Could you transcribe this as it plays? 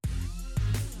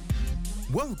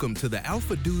Welcome to the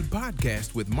Alpha Dude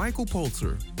Podcast with Michael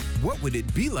Pulser. What would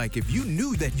it be like if you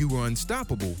knew that you were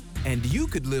unstoppable and you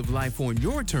could live life on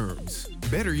your terms?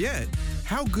 Better yet,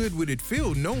 how good would it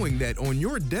feel knowing that on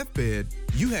your deathbed,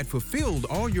 you had fulfilled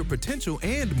all your potential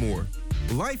and more?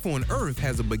 Life on Earth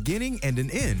has a beginning and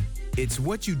an end. It's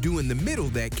what you do in the middle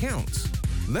that counts.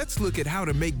 Let's look at how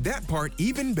to make that part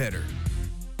even better.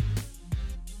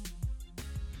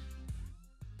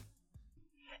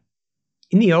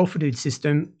 In the Alpha Dude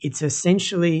system, it's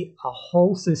essentially a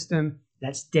whole system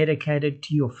that's dedicated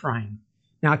to your frame.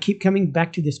 Now, I keep coming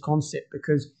back to this concept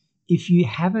because if you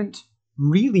haven't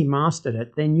really mastered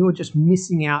it, then you're just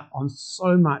missing out on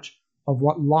so much of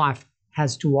what life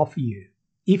has to offer you.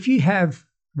 If you have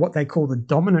what they call the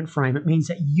dominant frame, it means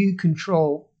that you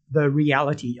control the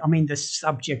reality. The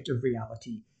subject of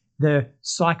reality, the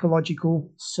psychological,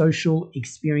 social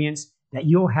experience that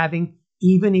you're having,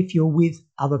 even if you're with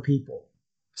other people.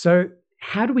 So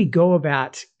how do we go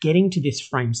about getting to this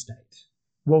frame state?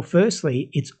 Well, firstly,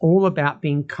 it's all about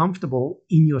being comfortable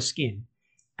in your skin.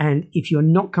 And if you're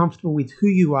not comfortable with who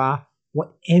you are,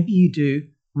 whatever you do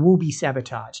will be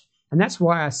sabotaged. And that's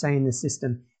why I say in the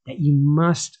system that you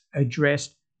must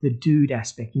address the dude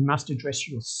aspect. You must address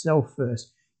yourself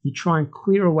first. You try and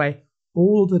clear away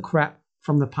all the crap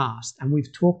from the past. And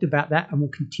we've talked about that and we'll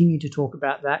continue to talk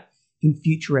about that in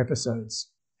future episodes.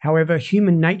 However,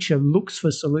 human nature looks for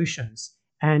solutions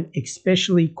and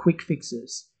especially quick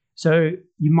fixes. So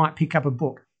you might pick up a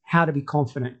book, How to Be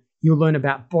Confident. You'll learn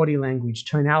about body language,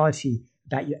 tonality,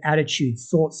 about your attitude,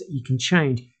 thoughts that you can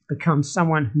change, become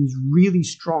someone who's really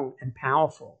strong and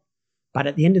powerful. But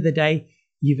at the end of the day,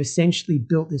 you've essentially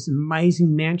built this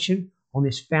amazing mansion on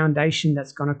this foundation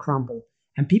that's going to crumble.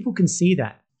 And people can see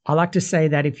that. I like to say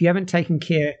that if you haven't taken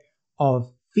care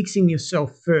of fixing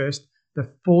yourself first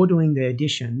before doing the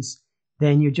additions,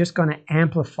 then you're just going to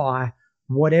amplify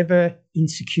whatever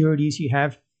insecurities you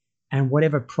have and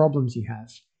whatever problems you have.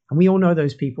 And we all know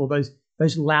those people,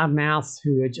 those loud mouths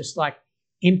who are just like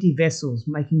empty vessels,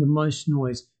 making the most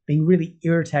noise, being really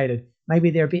irritated. Maybe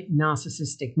they're a bit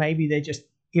narcissistic. Maybe they're just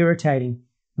irritating.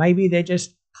 Maybe they're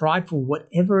just prideful,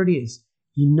 whatever it is.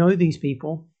 You know these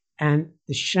people. And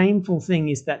the shameful thing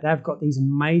is that they've got these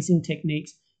amazing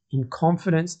techniques in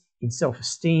confidence, in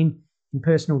self-esteem, in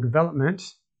personal development,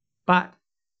 but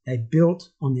they built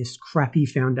on this crappy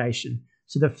foundation.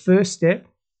 So the first step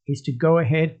is to go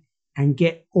ahead and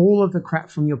get all of the crap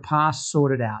from your past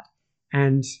sorted out.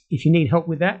 And if you need help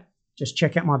with that, just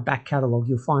check out my back catalog.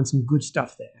 You'll find some good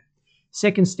stuff there.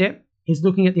 Second step is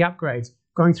looking at the upgrades,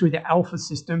 going through the alpha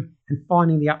system and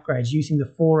finding the upgrades, using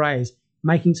the 4 A's,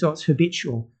 making so it's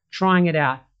habitual, trying it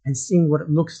out and seeing what it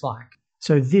looks like.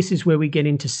 So this is where we get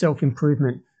into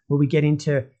self-improvement, where we get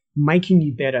into making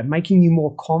you better, making you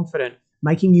more confident,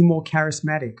 making you more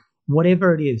charismatic,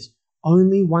 whatever it is.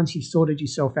 Only once you've sorted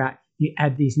yourself out, you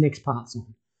add these next parts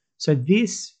on. So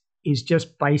this is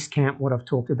just base camp, what I've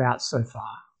talked about so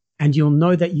far. And you'll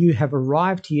know that you have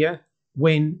arrived here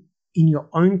when in your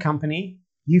own company,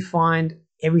 you find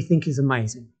everything is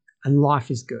amazing and life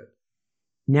is good.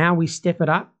 Now we step it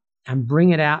up and bring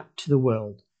it out to the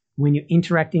world when you're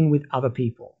interacting with other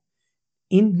people.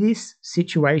 In this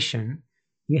situation,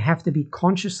 you have to be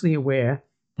consciously aware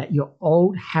that your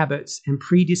old habits and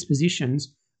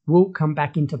predispositions will come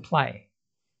back into play.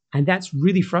 And that's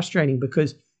really frustrating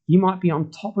because you might be on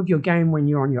top of your game when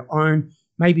you're on your own,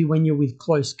 maybe when you're with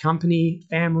close company,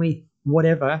 family,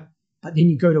 whatever, but then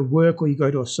you go to work or you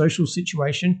go to a social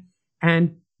situation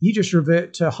and you just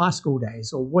revert to high school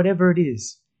days or whatever it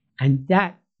is. And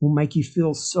that will make you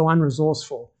feel so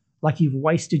unresourceful, like you've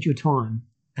wasted your time.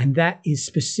 And that is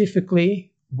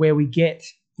specifically where we get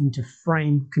into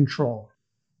frame control.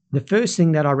 The first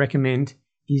thing that I recommend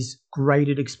is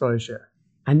graded exposure.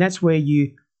 And that's where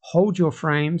you hold your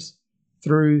frames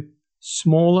through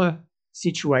smaller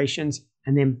situations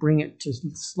and then bring it to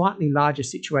slightly larger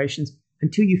situations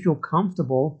until you feel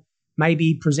comfortable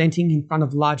maybe presenting in front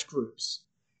of large groups.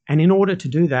 And in order to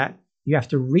do that, you have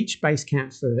to reach base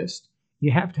camp first.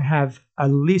 You have to have a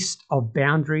list of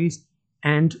boundaries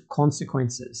and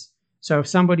consequences. So if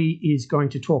somebody is going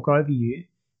to talk over you,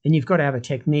 then you've got to have a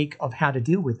technique of how to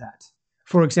deal with that.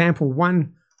 For example,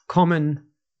 one common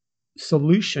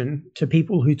solution to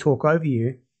people who talk over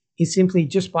you is simply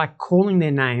just by calling their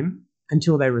name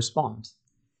until they respond.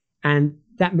 And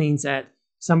that means that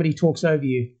somebody talks over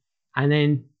you and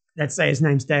then let's say his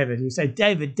name's David. You say,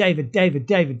 David, David, David,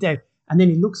 David, David. And then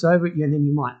he looks over at you and then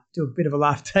you might do a bit of a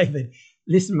laugh. David,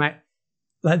 listen, mate,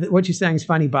 what you're saying is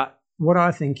funny, but what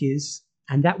I think is,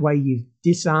 and that way you've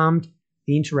disarmed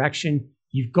the interaction,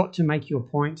 you've got to make your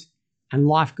point and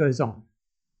life goes on.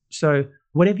 So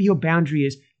Whatever your boundary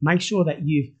is, make sure that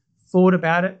you've thought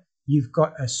about it, you've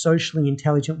got a socially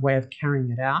intelligent way of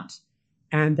carrying it out,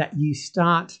 and that you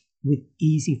start with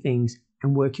easy things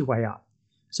and work your way up.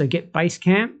 So get base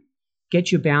camp,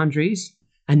 get your boundaries,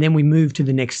 and then we move to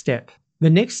the next step. The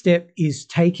next step is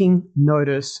taking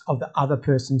notice of the other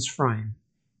person's frame.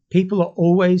 People are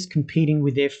always competing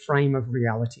with their frame of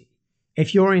reality.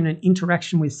 If you're in an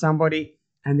interaction with somebody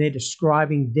and they're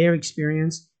describing their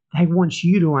experience, they want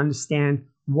you to understand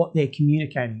what they're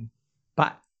communicating.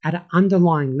 But at an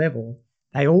underlying level,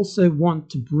 they also want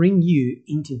to bring you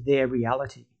into their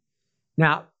reality.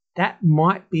 Now, that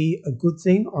might be a good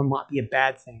thing or it might be a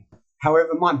bad thing. However,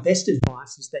 my best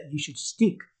advice is that you should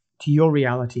stick to your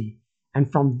reality.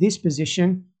 And from this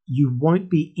position, you won't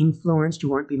be influenced, you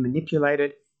won't be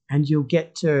manipulated, and you'll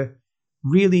get to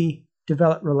really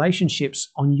develop relationships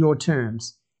on your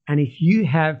terms. And if you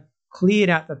have cleared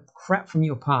out the crap from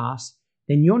your past,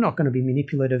 then you're not going to be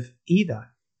manipulative either.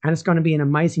 And it's going to be an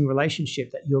amazing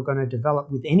relationship that you're going to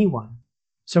develop with anyone.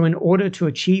 So in order to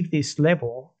achieve this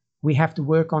level, we have to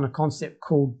work on a concept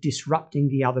called disrupting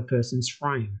the other person's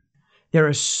frame. There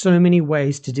are so many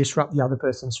ways to disrupt the other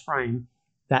person's frame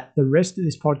that the rest of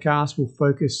this podcast will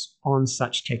focus on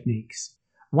such techniques.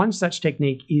 One such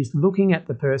technique is looking at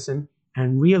the person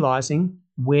and realizing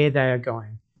where they are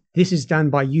going. This is done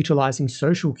by utilizing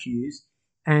social cues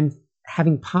and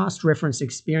having past reference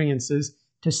experiences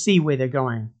to see where they're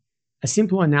going. A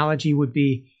simple analogy would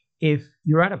be if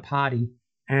you're at a party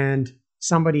and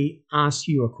somebody asks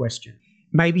you a question.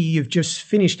 Maybe you've just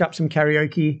finished up some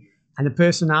karaoke and the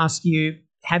person asks you,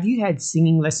 have you had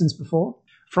singing lessons before?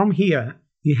 From here,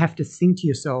 you have to think to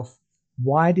yourself,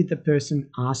 why did the person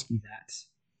ask you that?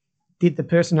 Did the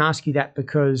person ask you that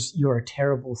because you're a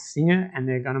terrible singer and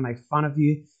they're going to make fun of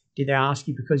you? Did they ask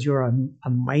you because you're an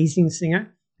amazing singer and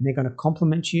they're going to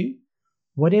compliment you?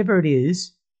 Whatever it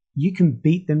is, you can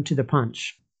beat them to the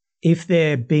punch. If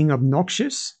they're being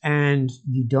obnoxious and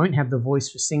you don't have the voice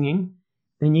for singing,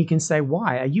 then you can say,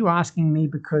 why? Are you asking me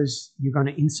because you're going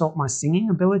to insult my singing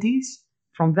abilities?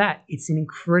 From that, it's an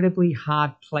incredibly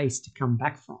hard place to come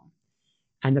back from.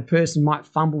 And the person might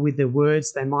fumble with their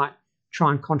words, they might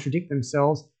try and contradict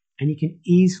themselves, and you can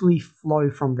easily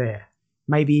flow from there.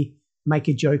 Maybe make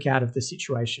a joke out of the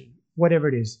situation, whatever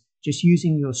it is, just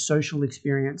using your social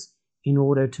experience in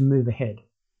order to move ahead.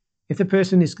 If the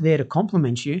person is there to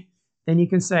compliment you, then you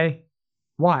can say,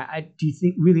 why? Do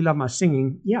you really love my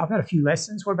singing? Yeah, I've had a few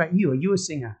lessons. What about you? Are you a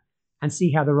singer? And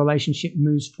see how the relationship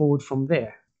moves forward from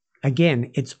there.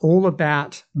 Again, it's all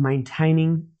about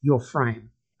maintaining your frame.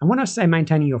 And when I say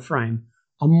maintaining your frame,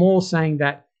 I'm more saying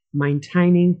that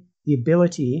maintaining the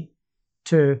ability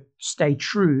to stay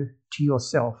true to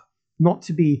yourself, not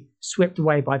to be swept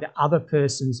away by the other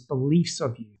person's beliefs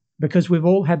of you. Because we've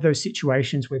all had those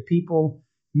situations where people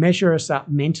measure us up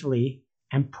mentally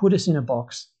and put us in a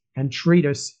box and treat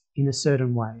us in a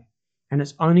certain way. And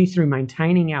it's only through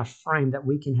maintaining our frame that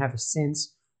we can have a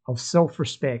sense of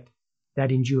self-respect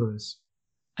that endures.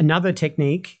 Another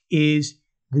technique is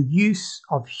the use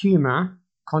of humor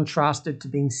contrasted to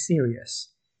being serious.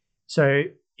 So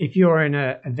if you're in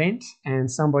an event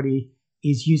and somebody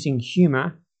is using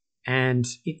humor and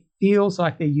it feels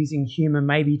like they're using humor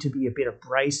maybe to be a bit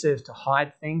abrasive, to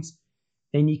hide things,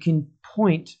 then you can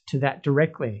point to that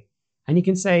directly. And you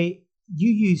can say,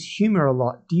 you use humor a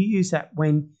lot. Do you use that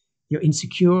when you're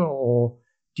insecure, or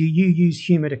do you use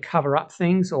humor to cover up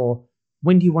things, or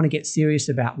when do you want to get serious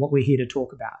about what we're here to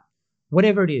talk about?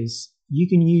 Whatever it is, you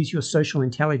can use your social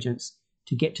intelligence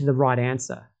to get to the right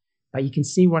answer. But you can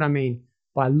see what I mean.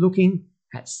 By looking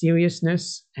at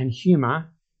seriousness and humor,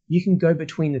 you can go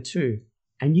between the two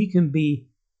and you can be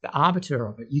the arbiter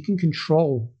of it. You can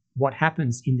control what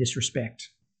happens in this respect,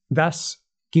 thus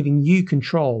giving you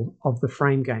control of the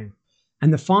frame game.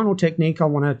 And the final technique I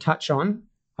want to touch on,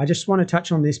 I just want to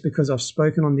touch on this because I've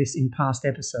spoken on this in past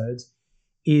episodes,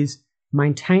 is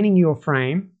maintaining your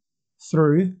frame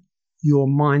through your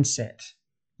mindset.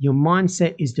 Your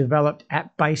mindset is developed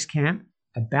at base camp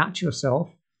about yourself,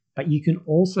 but you can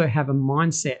also have a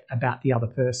mindset about the other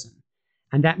person.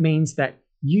 And that means that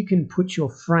you can put your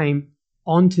frame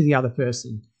onto the other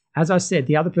person. As I said,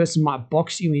 the other person might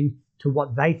box you into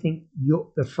what they think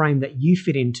the frame that you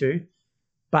fit into.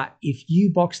 But if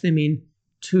you box them in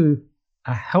to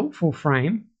a helpful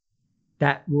frame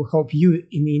that will help you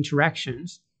in the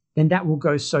interactions, then that will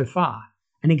go so far.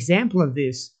 An example of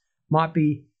this might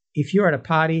be if you're at a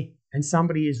party and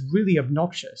somebody is really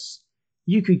obnoxious.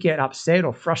 You could get upset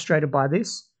or frustrated by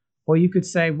this, or you could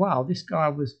say, wow, this guy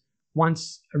was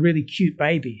once a really cute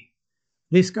baby.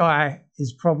 This guy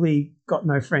has probably got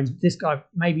no friends. This guy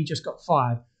maybe just got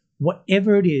fired.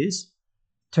 Whatever it is,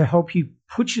 to help you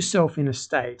put yourself in a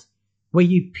state where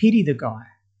you pity the guy.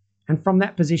 And from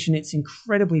that position, it's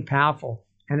incredibly powerful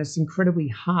and it's incredibly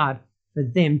hard for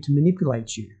them to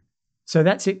manipulate you. So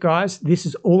that's it, guys. This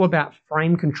is all about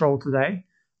frame control today.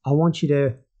 I want you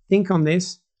to think on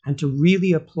this and to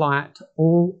really apply it to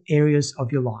all areas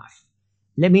of your life.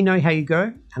 Let me know how you go,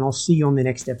 and I'll see you on the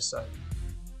next episode.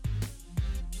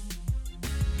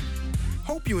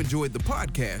 Hope you enjoyed the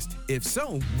podcast. If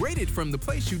so, rate it from the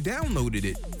place you downloaded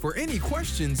it. For any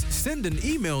questions, send an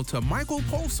email to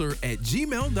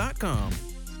michaelpulser@gmail.com.